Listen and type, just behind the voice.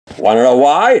Want to know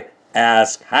why?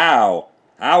 Ask how.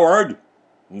 Howard,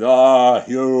 the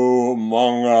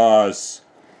humongous.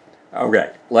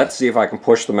 Okay, let's see if I can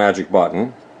push the magic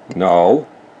button. No,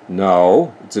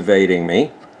 it's evading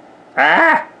me.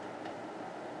 Ah!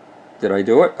 Did I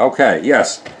do it? Okay,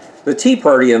 yes. The Tea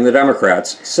Party and the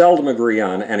Democrats seldom agree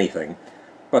on anything,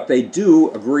 but they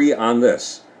do agree on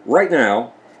this. Right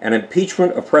now, an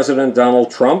impeachment of President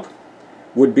Donald Trump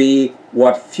would be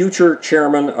what future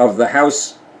chairman of the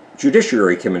House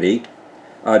Judiciary Committee,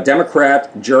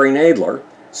 Democrat Jerry Nadler,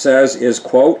 says is,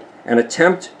 quote, an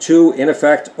attempt to, in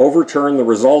effect, overturn the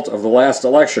result of the last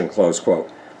election, close quote.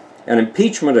 An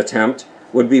impeachment attempt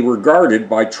would be regarded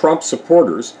by Trump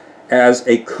supporters as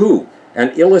a coup, an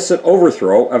illicit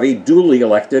overthrow of a duly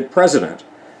elected president.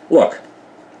 Look,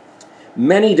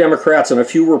 many Democrats and a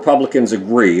few Republicans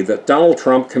agree that Donald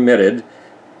Trump committed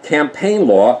campaign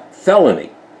law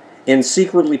felony in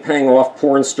secretly paying off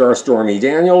porn star Stormy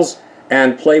Daniels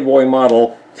and Playboy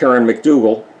model Karen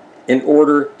McDougal in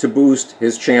order to boost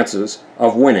his chances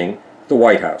of winning the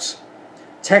White House.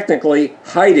 Technically,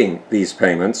 hiding these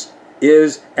payments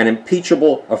is an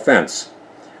impeachable offense.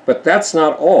 But that's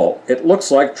not all. It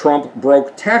looks like Trump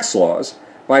broke tax laws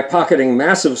by pocketing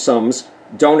massive sums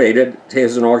donated to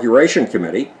his inauguration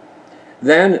committee.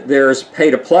 Then there's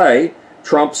pay to play.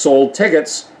 Trump sold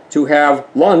tickets to have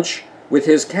lunch with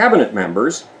his cabinet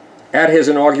members at his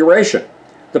inauguration.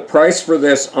 The price for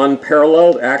this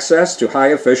unparalleled access to high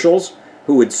officials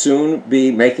who would soon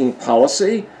be making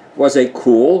policy was a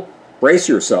cool, brace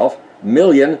yourself, $1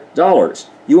 million.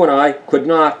 You and I could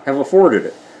not have afforded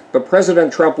it. But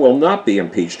President Trump will not be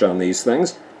impeached on these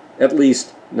things, at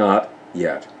least not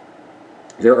yet.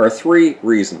 There are three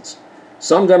reasons.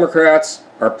 Some Democrats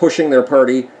are pushing their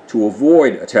party to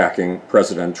avoid attacking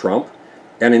President Trump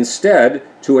and instead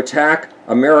to attack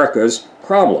America's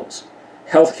problems: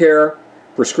 healthcare,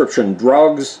 prescription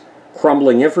drugs,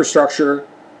 crumbling infrastructure,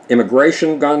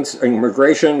 immigration,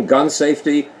 gun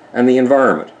safety, and the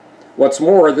environment. What's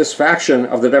more, this faction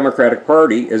of the Democratic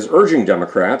Party is urging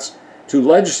Democrats to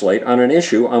legislate on an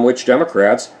issue on which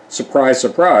Democrats, surprise,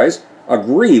 surprise,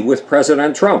 agree with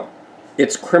President Trump.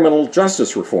 It's criminal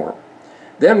justice reform.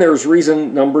 Then there's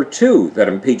reason number two that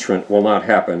impeachment will not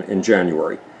happen in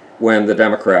January, when the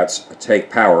Democrats take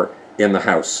power in the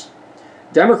House.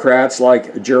 Democrats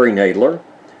like Jerry Nadler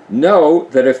know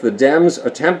that if the Dems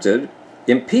attempted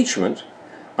impeachment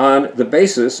on the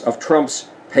basis of Trump's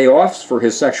payoffs for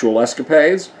his sexual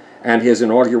escapades and his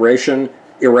inauguration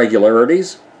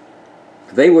irregularities,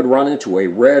 they would run into a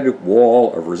red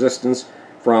wall of resistance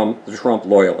from the Trump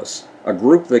loyalists, a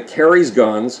group that carries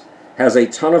guns, has a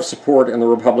ton of support in the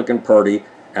Republican Party,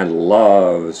 and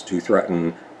loves to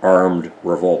threaten armed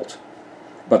revolt.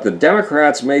 But the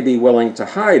Democrats may be willing to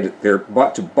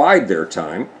bide their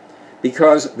time,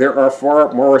 because there are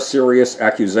far more serious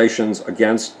accusations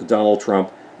against Donald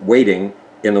Trump waiting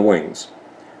in the wings.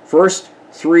 First,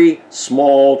 three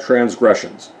small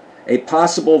transgressions: a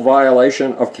possible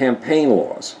violation of campaign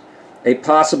laws, a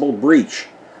possible breach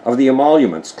of the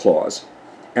Emoluments Clause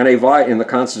and in the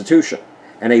Constitution,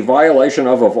 and a violation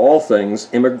of all things,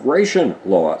 immigration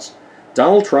laws.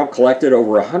 Donald Trump collected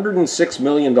over $106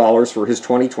 million for his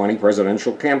 2020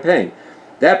 presidential campaign.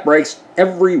 That breaks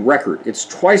every record. It's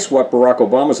twice what Barack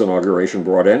Obama's inauguration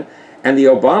brought in, and the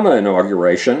Obama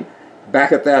inauguration,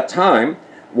 back at that time,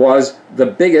 was the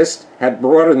biggest, had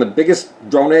brought in the biggest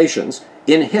donations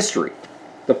in history.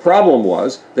 The problem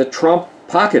was that Trump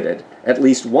pocketed at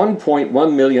least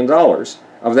 $1.1 million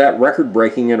of that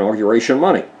record-breaking inauguration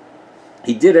money.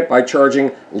 He did it by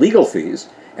charging legal fees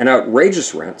and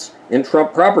outrageous rents in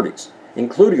Trump properties,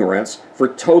 including rents for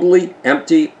totally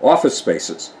empty office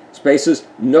spaces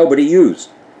nobody used.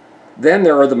 Then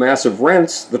there are the massive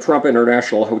rents the Trump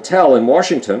International Hotel in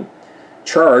Washington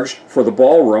charged for the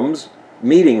ballrooms,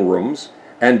 meeting rooms,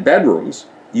 and bedrooms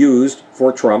used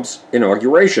for Trump's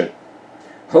inauguration.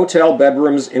 Hotel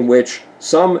bedrooms in which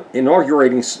some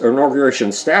inauguration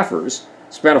staffers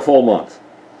spent a full month.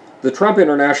 The Trump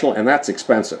International, and that's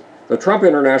expensive, the Trump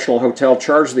International Hotel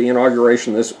charged the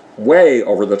inauguration this way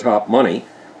over-the-top money,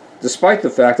 despite the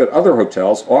fact that other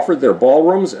hotels offered their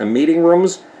ballrooms and meeting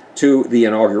rooms to the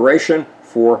inauguration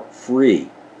for free.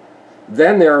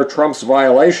 Then there are Trump's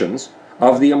violations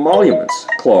of the Emoluments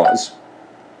Clause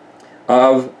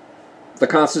of the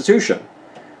Constitution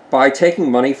by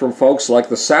taking money from folks like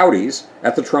the Saudis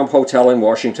at the Trump Hotel in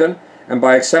Washington and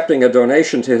by accepting a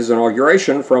donation to his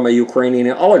inauguration from a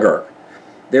Ukrainian oligarch.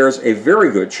 There's a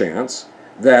very good chance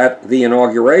that the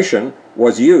inauguration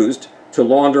was used to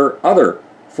launder other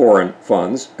foreign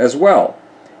funds as well.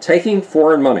 Taking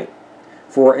foreign money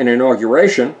for an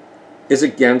inauguration is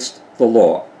against the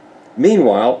law.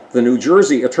 Meanwhile, the New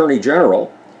Jersey Attorney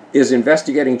General is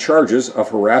investigating charges of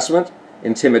harassment,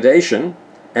 intimidation,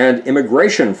 and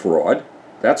immigration fraud.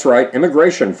 That's right,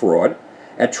 immigration fraud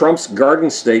at Trump's Garden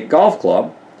State Golf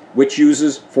Club, which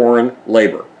uses foreign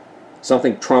labor,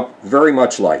 something Trump very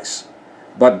much likes.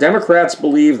 But Democrats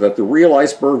believe that the real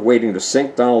iceberg waiting to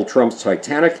sink Donald Trump's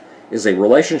Titanic is a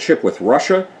relationship with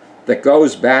Russia that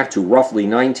goes back to roughly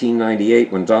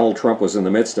 1998, when Donald Trump was in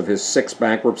the midst of his 6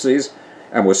 bankruptcies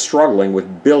and was struggling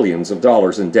with billions of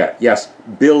dollars in debt. Yes,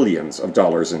 billions of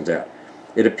dollars in debt.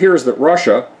 It appears that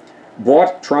Russia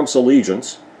bought Trump's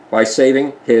allegiance by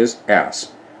saving his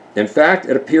ass. In fact,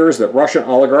 it appears that Russian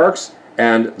oligarchs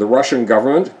and the Russian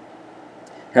government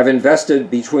have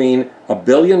invested between $1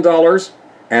 billion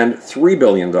and $3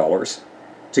 billion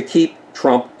to keep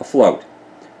Trump afloat.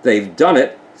 They've done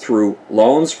it through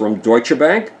loans from Deutsche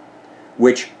Bank,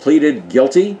 which pleaded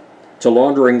guilty to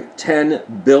laundering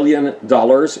 $10 billion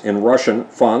in Russian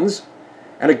funds,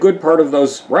 and a good part of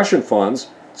those Russian funds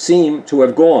seem to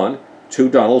have gone to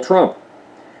Donald Trump.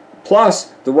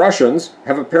 Plus, the Russians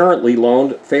have apparently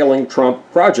loaned failing Trump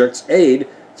projects aid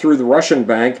through the Russian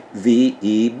bank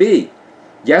VEB.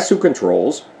 Guess who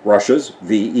controls Russia's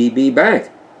VEB bank?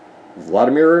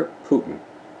 Vladimir Putin.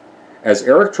 As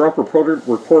Eric Trump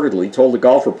reportedly told the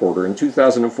Golf Reporter in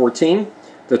 2014,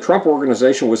 the Trump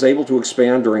Organization was able to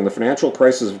expand during the financial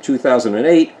crisis of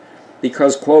 2008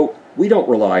 because, quote, "we don't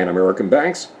rely on American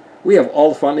banks. We have all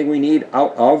the funding we need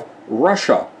out of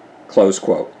Russia," close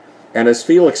quote. And as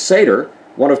Felix Sater,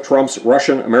 one of Trump's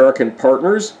Russian-American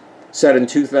partners, said in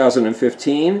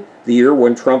 2015, the year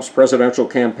when Trump's presidential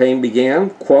campaign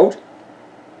began, quote,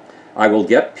 "I will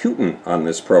get Putin on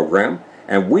this program,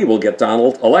 and we will get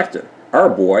Donald elected. Our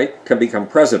boy can become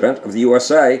president of the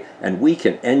USA, and we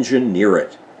can engineer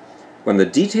it." When the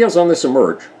details on this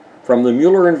emerge from the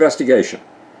Mueller investigation,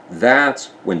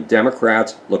 that's when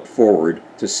Democrats look forward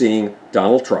to seeing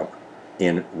Donald Trump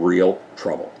in real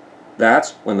trouble.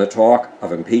 That's when the talk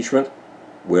of impeachment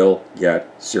will get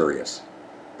serious.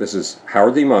 This is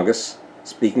Howard the Humongous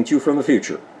speaking to you from the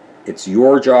future. It's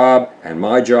your job and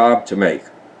my job to make.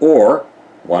 Or,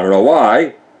 want to know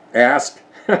why? Ask.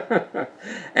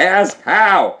 Ask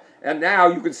how. And now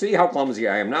you can see how clumsy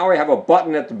I am. Now I have a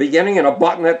button at the beginning and a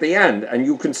button at the end. And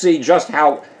you can see just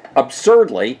how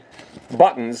absurdly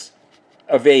buttons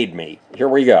evade me. Here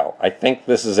we go. I think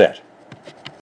this is it.